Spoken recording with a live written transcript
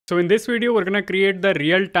So in this video, we're gonna create the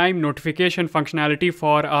real-time notification functionality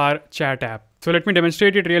for our chat app. So let me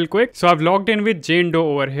demonstrate it real quick. So I've logged in with Jane Doe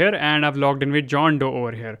over here and I've logged in with John Doe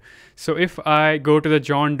over here. So if I go to the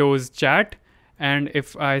John Doe's chat and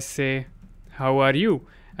if I say, how are you?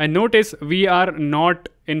 And notice we are not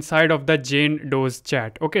inside of the Jane Doe's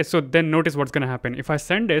chat. Okay, so then notice what's gonna happen. If I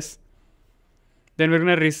send this, then we're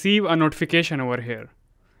gonna receive a notification over here.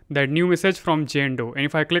 That new message from Jane Doe. And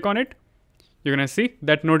if I click on it, you're gonna see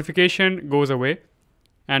that notification goes away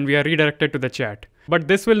and we are redirected to the chat. But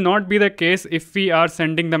this will not be the case if we are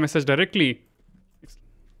sending the message directly.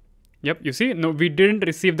 Yep, you see, no, we didn't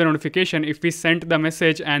receive the notification if we sent the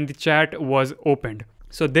message and the chat was opened.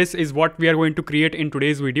 So this is what we are going to create in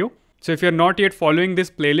today's video. So if you're not yet following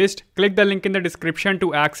this playlist, click the link in the description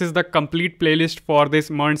to access the complete playlist for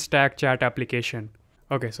this MERN Stack Chat application.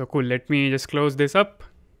 Okay, so cool. Let me just close this up.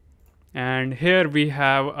 And here we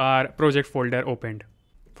have our project folder opened.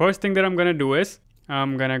 First thing that I'm gonna do is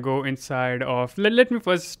I'm gonna go inside of, let me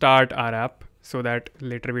first start our app so that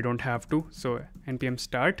later we don't have to. So npm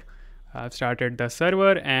start, I've started the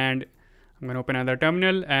server and I'm gonna open another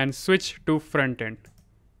terminal and switch to front end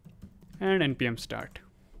and npm start.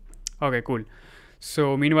 Okay, cool.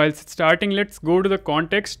 So meanwhile it's starting, let's go to the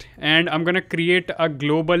context and I'm gonna create a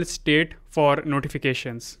global state for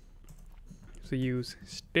notifications. So use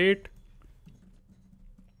state.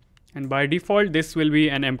 And by default, this will be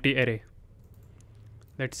an empty array.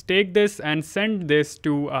 Let's take this and send this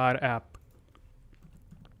to our app.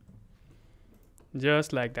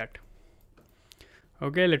 Just like that.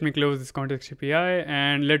 Okay, let me close this context API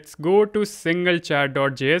and let's go to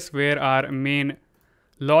singlechat.js where our main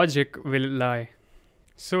logic will lie.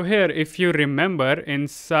 So here, if you remember,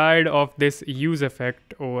 inside of this use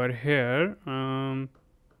effect over here,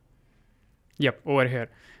 over here,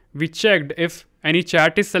 we checked if any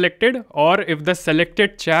chat is selected or if the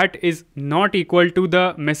selected chat is not equal to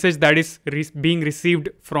the message that is being received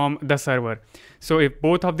from the server. So if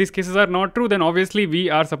both of these cases are not true, then obviously we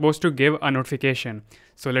are supposed to give a notification.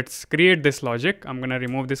 So let's create this logic. I'm gonna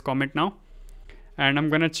remove this comment now and I'm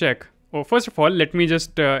gonna check. Oh, first of all, let me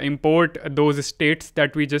just import those states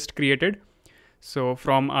that we just created. So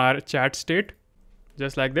from our chat state,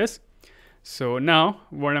 just like this. So now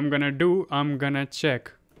what I'm gonna do, I'm gonna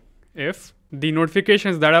check if the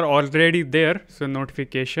notifications that are already there, so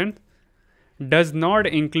notification does not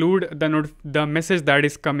include the message that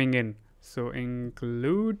is coming in. So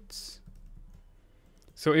includes.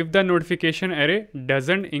 So if the notification array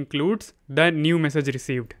doesn't includes the new message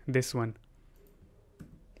received, this one,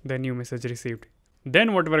 the new message received,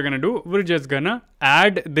 then what we're gonna do, we're just gonna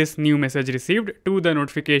add this new message received to the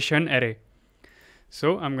notification array.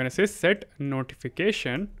 So I'm gonna say set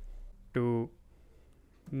notification to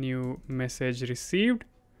new message received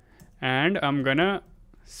and I'm gonna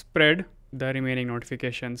spread the remaining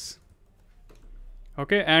notifications.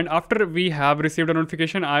 Okay, and after we have received a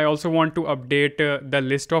notification, I also want to update the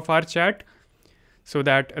list of our chat so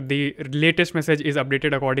that the latest message is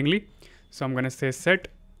updated accordingly. So I'm gonna say set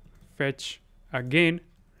fetch again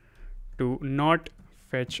to not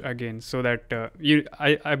fetch again, so that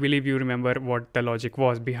I believe you remember what the logic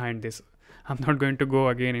was behind this. I'm not going to go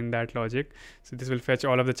again in that logic. So this will fetch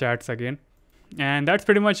all of the chats again. And that's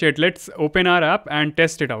pretty much it. Let's open our app and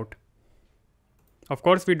test it out. Of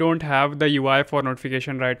course, we don't have the UI for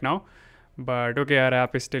notification right now, but okay, our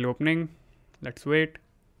app is still opening. Let's wait.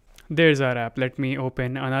 There's our app. Let me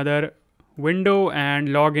open another window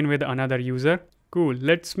and log in with another user. Cool.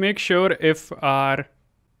 Let's make sure if our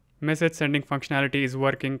message sending functionality is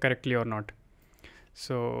working correctly or not.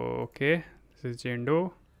 So, okay, this is Jane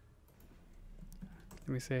Doe.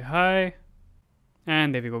 Let me say hi,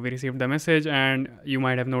 and there we go. We received the message and you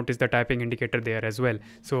might have noticed the typing indicator there as well.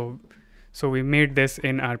 So we made this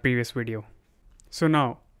in our previous video. So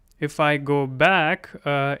now if I go back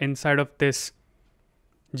inside of this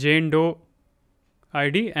Jane Doe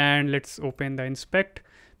ID and let's open the inspect,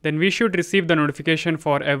 then we should receive the notification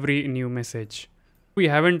for every new message. We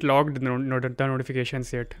haven't logged the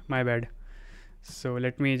notifications yet, my bad. So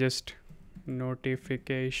let me just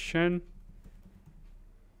notification.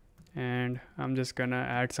 And I'm just gonna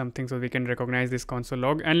add something so we can recognize this console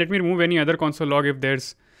log, and let me remove any other console log if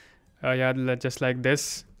there's just like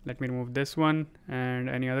this. Let me remove this one and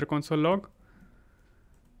any other console log.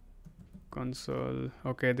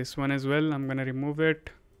 Okay, this one as well, I'm gonna remove it.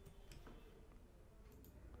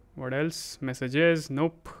 What else? Messages,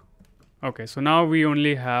 nope. Okay, so now we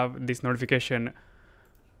only have this notification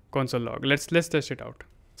console log. Let's test it out.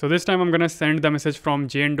 So this time I'm gonna send the message from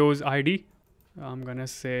Jane Doe's ID. I'm gonna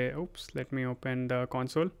say, oops, let me open the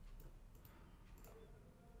console.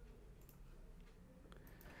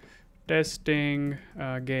 testing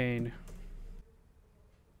again.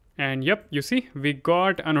 And yep, you see, we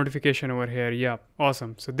got a notification over here. Yep,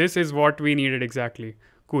 awesome. So this is what we needed exactly.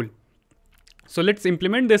 Cool. So let's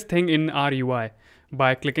implement this thing in our UI.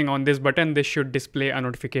 By clicking on this button, this should display a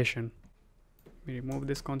notification. We remove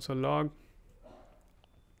this console log.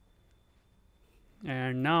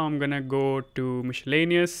 And now I'm gonna go to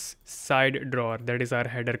miscellaneous side drawer. That is our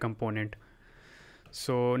header component.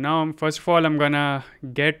 So now, first of all, I'm gonna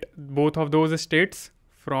get both of those states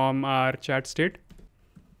from our chat state.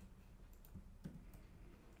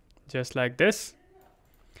 Just like this.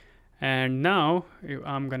 And now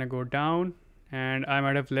I'm gonna go down, and I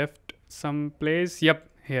might have left some place. Yep,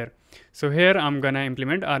 here. So here I'm gonna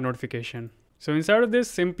implement our notification. So inside of this,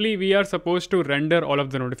 simply we are supposed to render all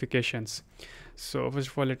of the notifications. So first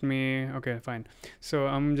of all, okay, fine. So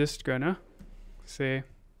I'm just gonna say,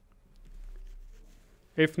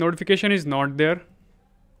 if notification is not there,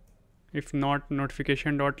 if not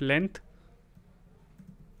notification.length,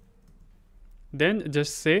 then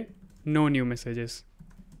just say no new messages.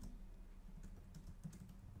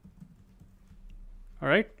 All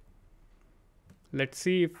right. Let's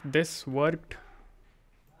see if this worked.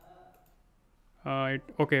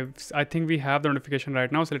 Okay, I think we have the notification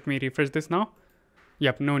right now. So let me refresh this now.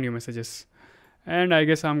 Yep, no new messages. And I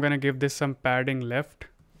guess I'm gonna give this some padding left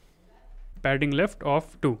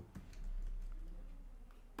of 2.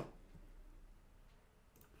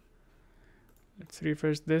 Let's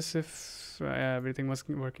refresh this if everything was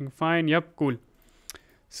working fine. Yep, cool.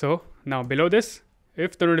 So now below this,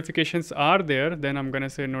 if the notifications are there, then I'm gonna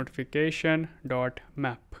say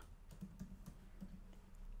notification.map.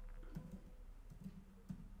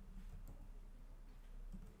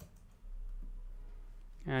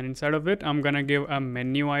 And inside of it, I'm gonna give a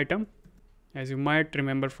menu item. As you might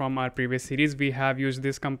remember from our previous series, we have used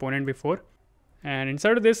this component before. And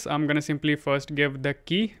inside of this, I'm gonna simply first give the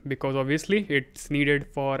key, because obviously it's needed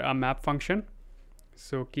for a map function.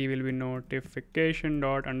 So key will be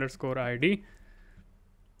notification._id.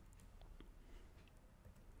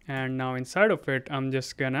 And now inside of it, I'm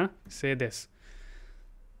just gonna say this.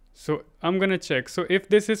 So I'm gonna check. So if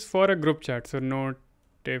this is for a group chat, so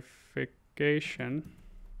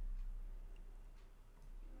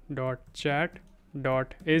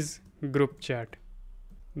notification.chat.is group chat,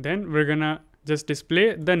 then we're gonna just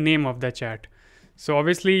display the name of the chat. So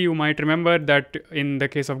obviously you might remember that in the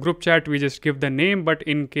case of group chat, we just give the name, but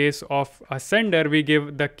in case of a sender, we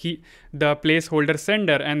give the key, the placeholder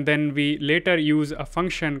sender, and then we later use a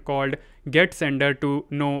function called getSender to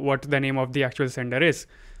know what the name of the actual sender is.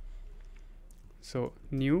 So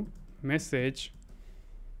new message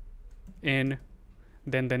in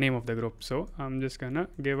then the name of the group. So I'm just gonna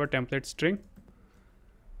give a template string.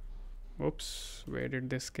 Oops, where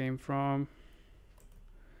did this came from?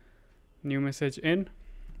 New message in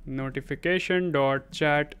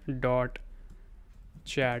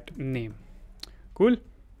notification.chat.chat name. Cool.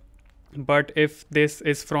 But if this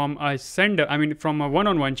is from a sender, I mean from a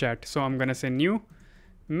one-on-one chat, so I'm gonna say new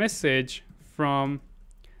message from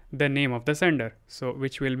the name of the sender. So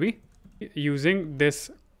which will be using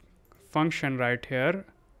this function right here.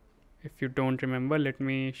 If you don't remember, let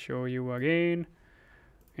me show you again.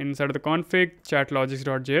 Inside of the config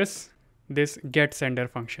chatlogics.js, this get sender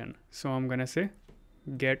function. So I'm gonna say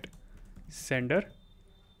get sender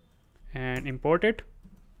and import it.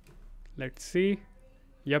 Let's see.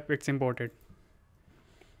 Yep, it's imported.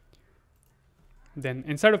 Then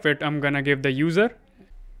inside of it, I'm gonna give the user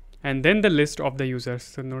and then the list of the users.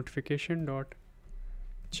 So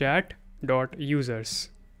notification.chat.users.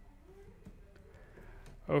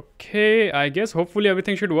 Okay, I guess hopefully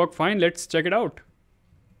everything should work fine. Let's check it out.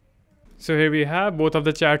 So here we have both of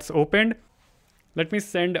the chats opened. Let me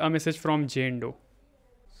send a message from Jane Doe.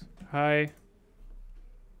 Hi.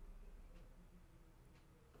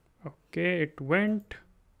 Okay, it went.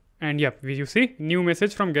 And yep, you see new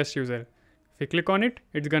message from guest user. If we click on it,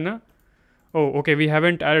 it's gonna, oh, okay, we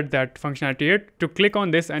haven't added that functionality yet. To click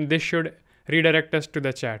on this, and this should redirect us to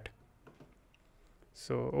the chat.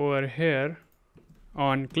 So over here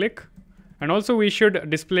on click, and also we should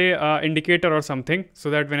display an indicator or something so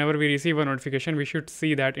that whenever we receive a notification, we should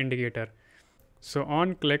see that indicator. So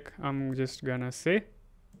on click, I'm just gonna say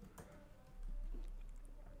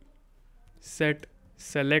set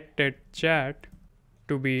selected chat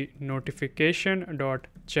to be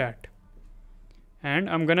notification.chat. And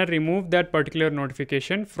I'm gonna remove that particular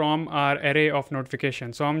notification from our array of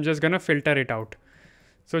notification. So I'm just gonna filter it out.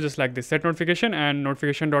 So just like this, set notification and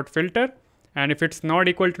notification.filter. And if it's not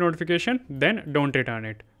equal to notification, then don't return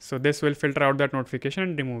it. So this will filter out that notification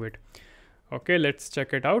and remove it. Okay, let's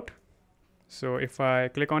check it out. So if I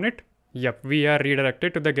click on it, yep, we are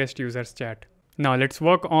redirected to the guest users chat. Now let's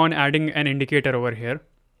work on adding an indicator over here.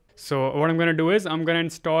 So what I'm going to do is I'm going to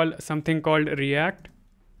install something called React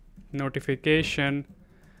notification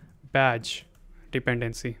badge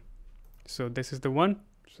dependency. So this is the one.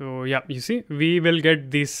 So yeah, you see, we will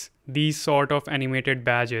get these sort of animated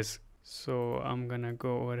badges. So I'm gonna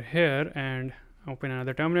go over here and open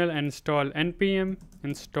another terminal and install npm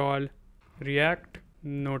install react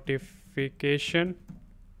notification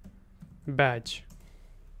badge.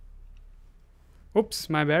 Oops,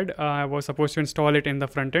 my bad. I was supposed to install it in the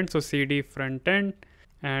front end. So cd front end,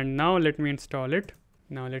 and now let me install it.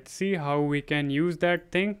 Now let's see how we can use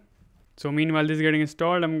that thing. So meanwhile this is getting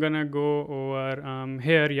installed, I'm gonna go over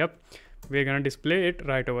here. Yep, we're gonna display it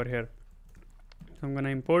right over here. So I'm gonna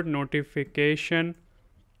import notification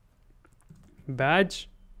badge,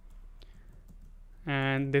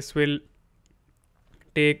 and this will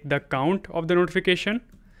take the count of the notification.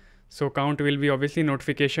 So count will be obviously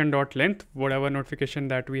notification.length, whatever notification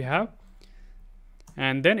that we have,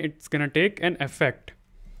 and then it's gonna take an effect.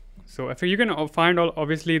 So if you can find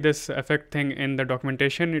obviously this effect thing in the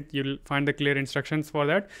documentation, you'll find the clear instructions for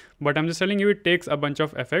that. But I'm just telling you, it takes a bunch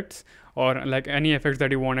of effects, or like any effects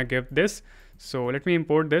that you want to give this. So let me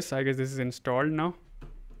import this. I guess this is installed now.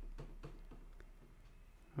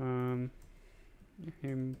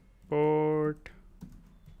 Import.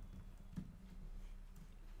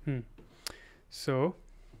 So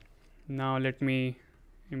now let me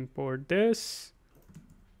import this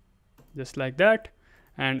just like that.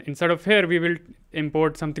 And inside of here, we will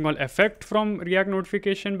import something called effect from React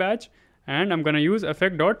notification badge. And I'm going to use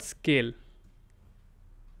effect.scale.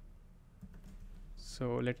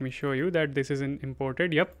 So let me show you that this is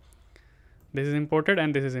imported. Yep. This is imported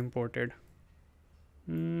and this is imported.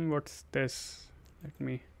 What's this? Let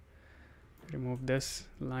me remove this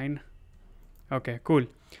line. Okay, cool.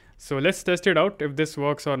 So let's test it out if this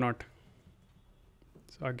works or not.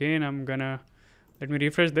 So again, let me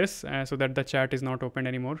refresh this so that the chat is not opened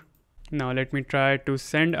anymore. Now let me try to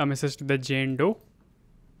send a message to the Jane Doe.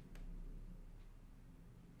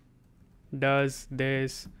 Does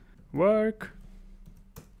this work?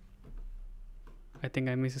 I think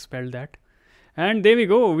I misspelled that. And there we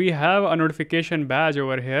go. We have a notification badge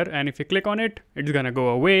over here. And if you click on it, it's going to go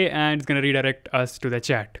away and it's going to redirect us to the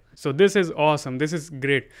chat. So this is awesome. This is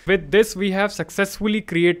great. With this, we have successfully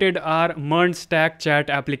created our MERN Stack Chat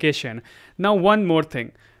application. Now, one more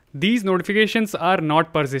thing. These notifications are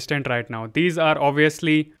not persistent right now. These are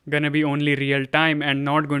obviously going to be only real time and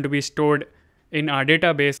not going to be stored in our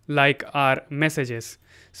database like our messages.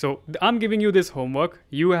 So I'm giving you this homework.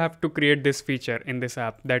 You have to create this feature in this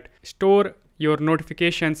app that store your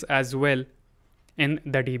notifications as well in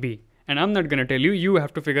the DB. And I'm not going to tell you, you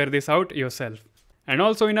have to figure this out yourself. And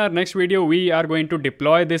also in our next video, we are going to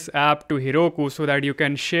deploy this app to Heroku so that you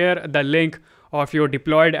can share the link of your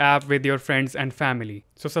deployed app with your friends and family.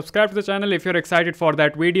 So subscribe to the channel if you're excited for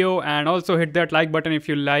that video, and also hit that like button if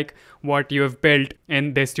you like what you have built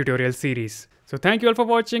in this tutorial series. So thank you all for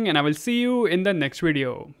watching, and I will see you in the next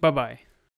video. Bye bye.